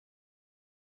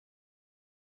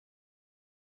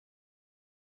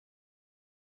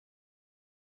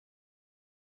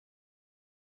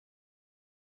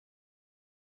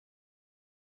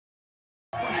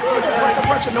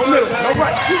left and no middle, no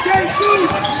right.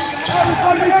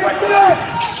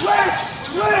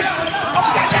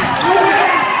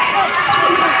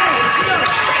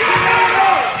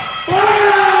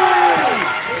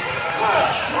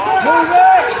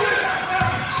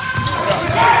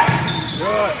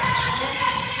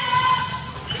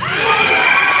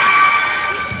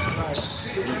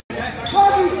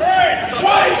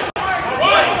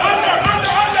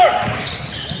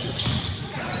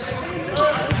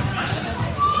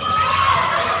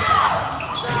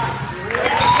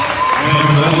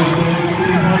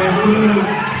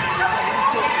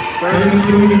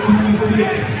 Move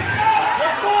it!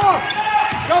 Good.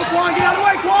 Go, Quan, get out of the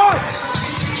way, Quan!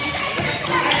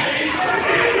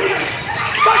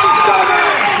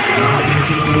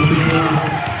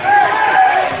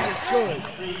 It's good.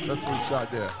 That's a sweet shot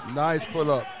there. Nice pull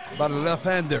up by the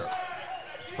left-hander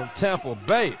from Tampa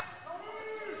Bay.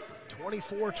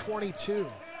 24-22.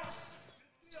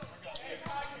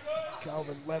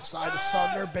 Kelvin left side to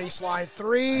Sumner, baseline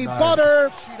three, nice.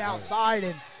 Butter, shoot outside,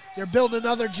 and they're building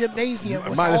another gymnasium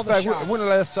with all the shots. When the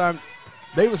last time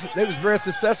they was very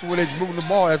successful when they was moving the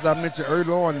ball, as I mentioned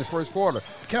earlier on in the first quarter.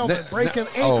 Kelvin breaking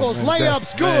ankles,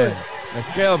 layups, good.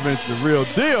 Mckelvin's the real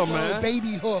deal, man.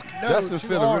 Baby hook, no, Justin's too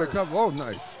feeling hard. really comfortable. Oh,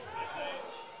 nice.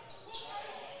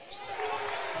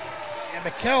 And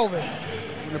Mckelvin.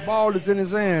 When the ball is in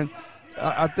his hand,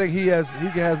 I think he has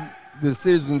the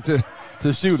decision to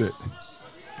shoot it.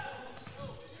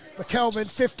 Mckelvin,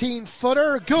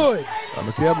 15-footer, good.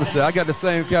 Mckelvin said, I got the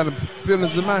same kind of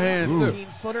feelings in my hands, too.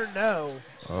 15-footer, no.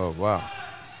 Oh, wow.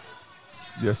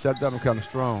 Yeah, shot down kind of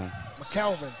strong.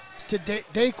 Mckelvin to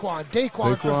Daquan.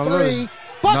 Daquan for three.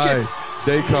 Nice. Buckets.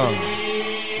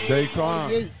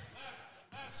 Daquan.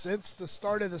 Since the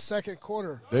start of the second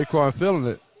quarter. Daquan feeling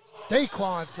it.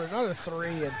 Daquan for another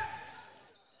three. And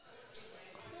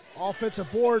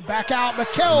offensive board back out.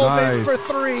 Mckelvin for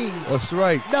three. That's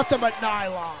right. Nothing but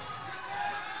nylon.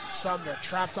 Sumner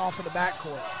trapped off in the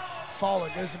backcourt.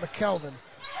 Falling goes to Mckelvin.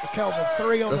 Mckelvin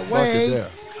three on the way.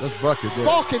 Let's bucket there.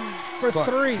 Falcon for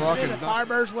three. Falcon, the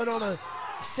Firebirds went on a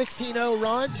 16-0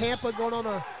 run. Tampa going on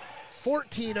a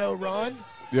 14-0 run.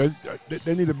 Yeah,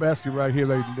 they need a basket right here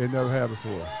they never had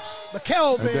before.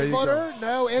 Mckelvin, footer,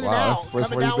 no, in and out.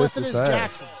 Coming down with it is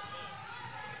Jackson.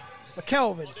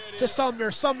 Mckelvin to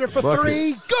Sumner. Sumner for bucket.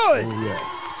 Three. Good. Oh,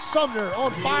 yeah. Sumner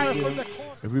on fire from the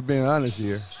corner. If we're being honest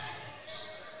here,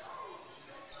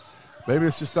 maybe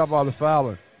it's to stop all the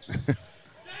fouling.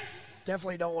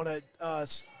 Definitely don't want to,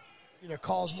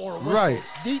 cause more whistles. Right.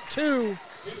 Deep two.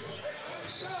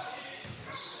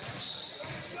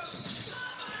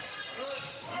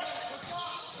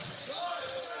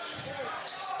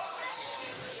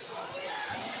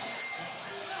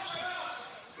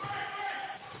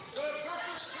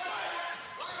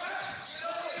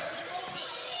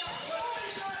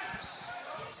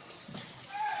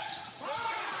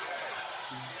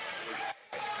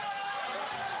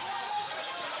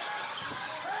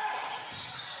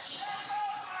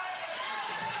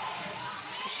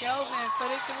 Mckelvin for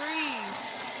the three.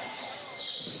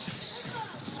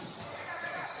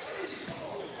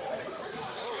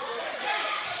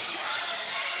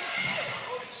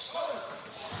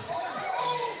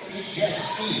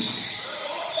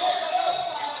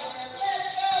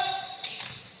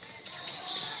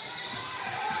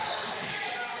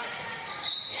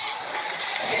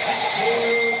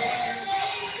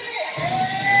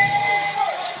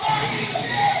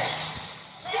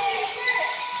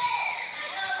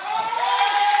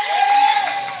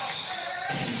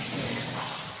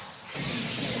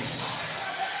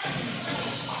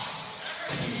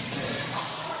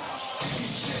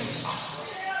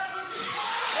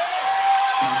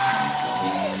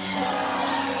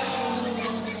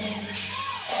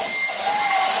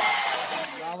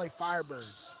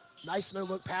 Firebirds. Nice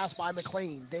no-look pass by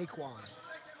McLean. Daquan.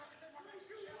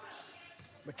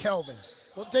 Mckelvin.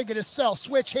 He'll take it himself.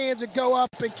 Switch hands and go up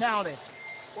and count it.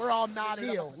 We're all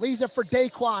nodding. Leaves it for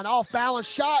Daquan. Off-balance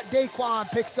shot.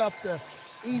 Daquan picks up the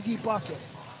easy bucket.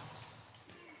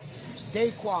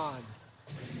 Daquan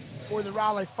for the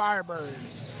Raleigh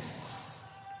Firebirds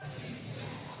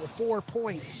with 4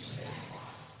 points.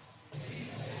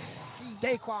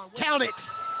 Daquan. Count it.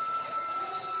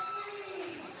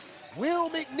 Will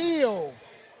McNeil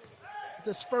with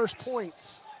his first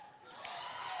points.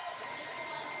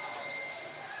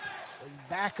 And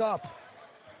back up.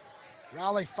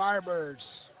 Raleigh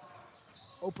Firebirds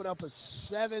open up a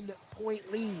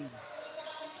 7-point lead.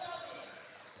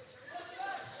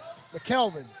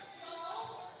 Mckelvin.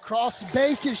 Cross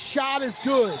bank, his shot is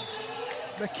good.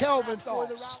 Mckelvin for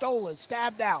the stolen,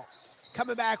 stabbed out.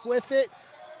 Coming back with it.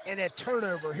 and a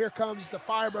turnover. Here comes the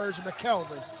Firebirds and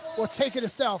Mckelvin will take it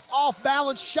himself. Off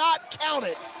balance shot, count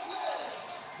it.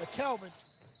 Mckelvin.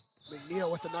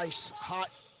 McNeil with a nice hot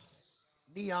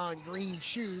neon green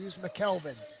shoes.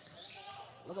 Mckelvin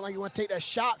looking like you want to take that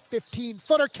shot.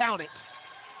 15-footer, count it.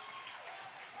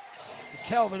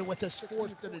 Mckelvin with his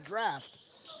 4th in the draft.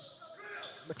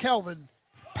 Mckelvin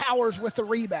powers with the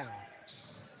rebound.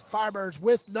 Firebirds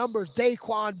with numbers.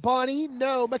 Daquan, Bunny,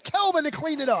 no. Mckelvin to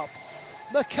clean it up.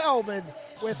 Mckelvin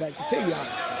with back to Tavion.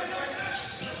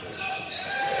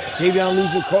 Tavion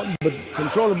losing but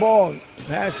control the ball.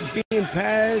 Pass is being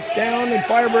passed down, and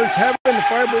Firebirds have it. And the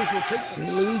Firebirds will take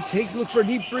the lead. Looks for a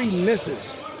deep three,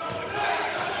 misses.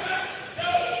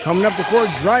 Coming up the court,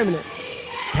 driving it.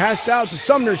 Passed out to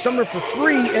Sumner. Sumner for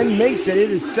 3 and makes it.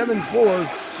 It is 7-4.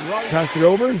 Pass it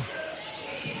over.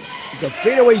 The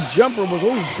fadeaway jumper was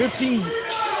 15.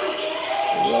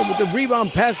 Well, with the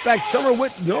rebound pass back, Sumner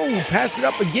with pass it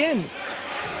up again.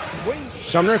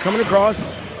 Sumner coming across,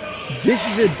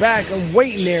 dishes it back and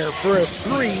waiting there for a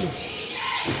 3.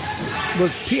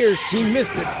 Was Pierce, he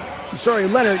missed it. Sorry,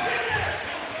 Leonard.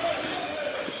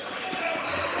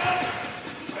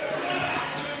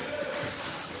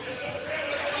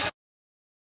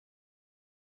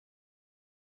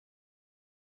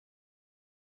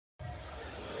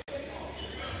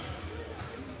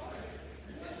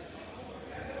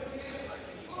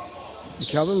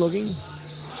 Mckelvin looking.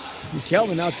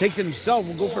 Mckelvin now takes it himself.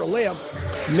 Will go for a layup.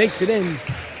 Makes it in.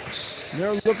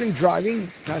 They're looking,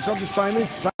 driving. Pass off to Simon.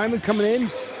 Simon coming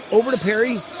in. Over to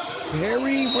Perry.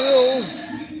 Perry will.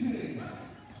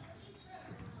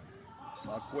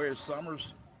 Marquez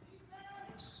Summers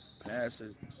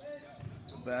passes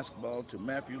the basketball to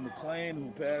Matthew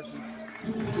McLean, who passes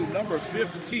to number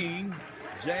 15,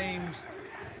 James.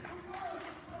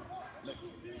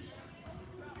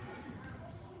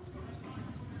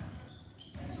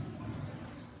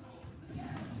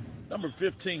 Number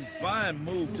 15, fine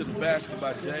move to the basket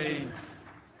by James.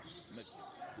 The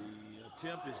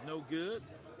attempt is no good.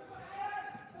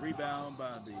 Rebound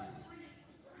by the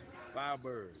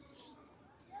Firebirds.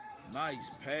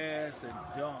 Nice pass and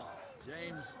dunk.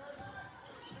 James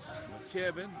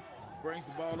Mckelvin brings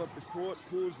the ball up the court,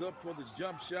 pulls up for the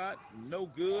jump shot. No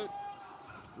good.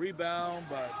 Rebound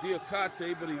by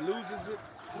Diacate, but he loses it.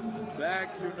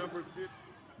 Back to number 50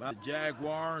 by the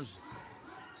Jaguars.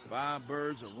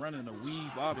 Firebirds are running a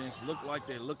weave offense. Look like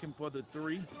they're looking for the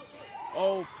 3.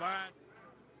 Oh, fine.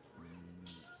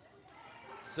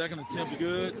 Second attempt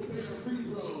good.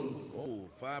 Oh,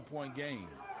 5-point game.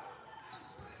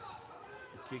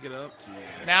 Kick it up to.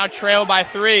 Now trail by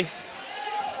 3.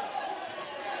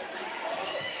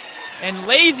 And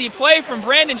lazy play from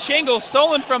Brandon Shingle,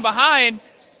 stolen from behind.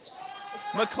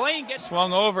 McLean gets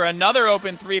swung over. Another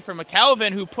open 3 for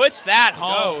Mckelvin, who puts that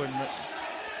home.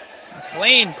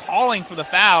 McLean calling for the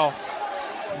foul.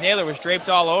 Naylor was draped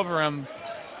all over him.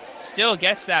 Still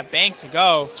gets that bank to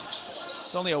go.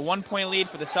 It's only a 1-point lead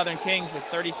for the Southern Kings with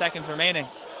 30 seconds remaining.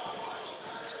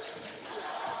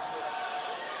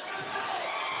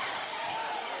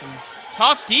 Some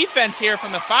tough defense here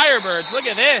from the Firebirds. Look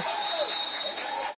at this.